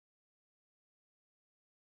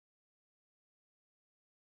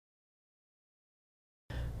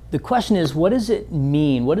The question is, what does it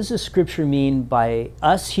mean? What does the scripture mean by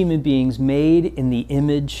us human beings made in the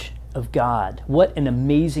image of God? What an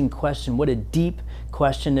amazing question. What a deep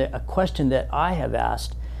question, a question that I have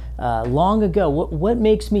asked long ago. What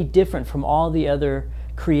makes me different from all the other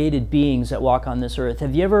created beings that walk on this earth?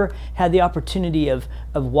 Have you ever had the opportunity of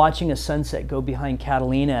watching a sunset go behind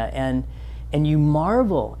Catalina and you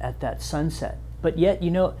marvel at that sunset, but yet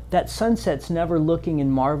you know that sunset's never looking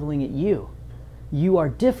and marveling at you. You are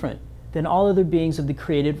different than all other beings of the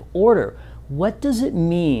creative order. What does it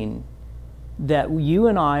mean that you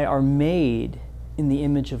and I are made in the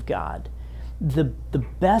image of God? The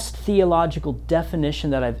best theological definition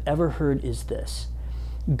that I've ever heard is this: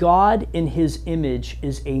 God in his image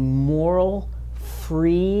is a moral,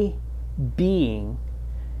 free being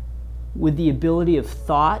with the ability of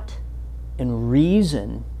thought and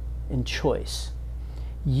reason and choice.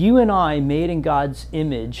 You and I, made in God's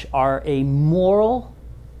image, are a moral,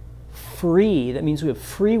 free, that means we have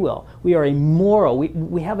free will. We are a moral,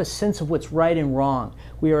 we have a sense of what's right and wrong.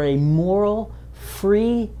 We are a moral,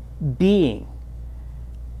 free being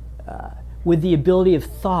with the ability of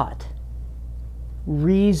thought,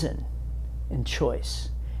 reason, and choice.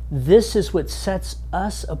 This is what sets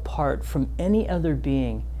us apart from any other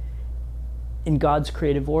being in God's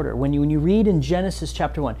creative order. When you read in Genesis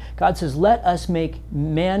chapter 1, God says, let us make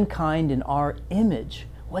mankind in our image.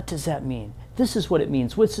 What does that mean? This is what it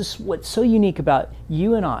means. What's so unique about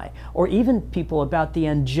you and I, or even people about the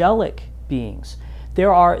angelic beings?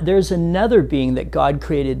 There's another being that God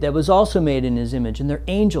created that was also made in his image, and they're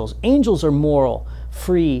angels. Angels are moral,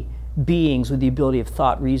 free beings with the ability of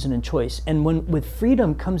thought, reason, and choice. And with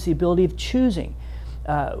freedom comes the ability of choosing.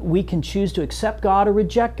 We can choose to accept God or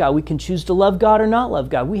reject God. We can choose to love God or not love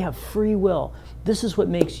God. We have free will. This is what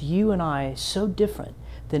makes you and I so different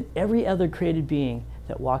than every other created being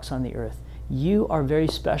that walks on the earth. You are very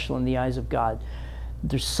special in the eyes of God.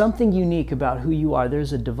 There's something unique about who you are.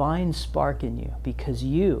 There's a divine spark in you because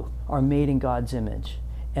you are made in God's image.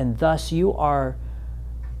 And thus you are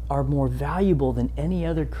more valuable than any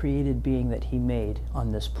other created being that he made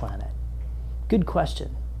on this planet. Good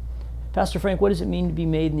question. Pastor Frank, what does it mean to be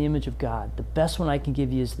made in the image of God? The best one I can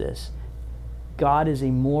give you is this: God is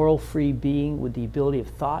a moral, free being with the ability of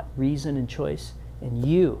thought, reason, and choice, and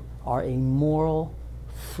you are a moral,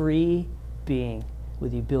 free being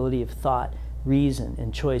with the ability of thought, reason,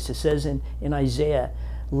 and choice. It says in Isaiah,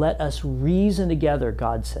 let us reason together,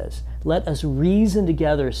 God says. Let us reason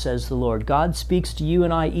together, says the Lord. God speaks to you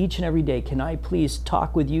and I each and every day. Can I please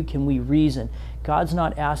talk with you? Can we reason? God's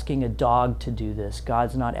not asking a dog to do this.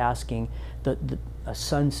 God's not asking a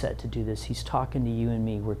sunset to do this. He's talking to you and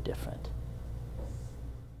me. We're different.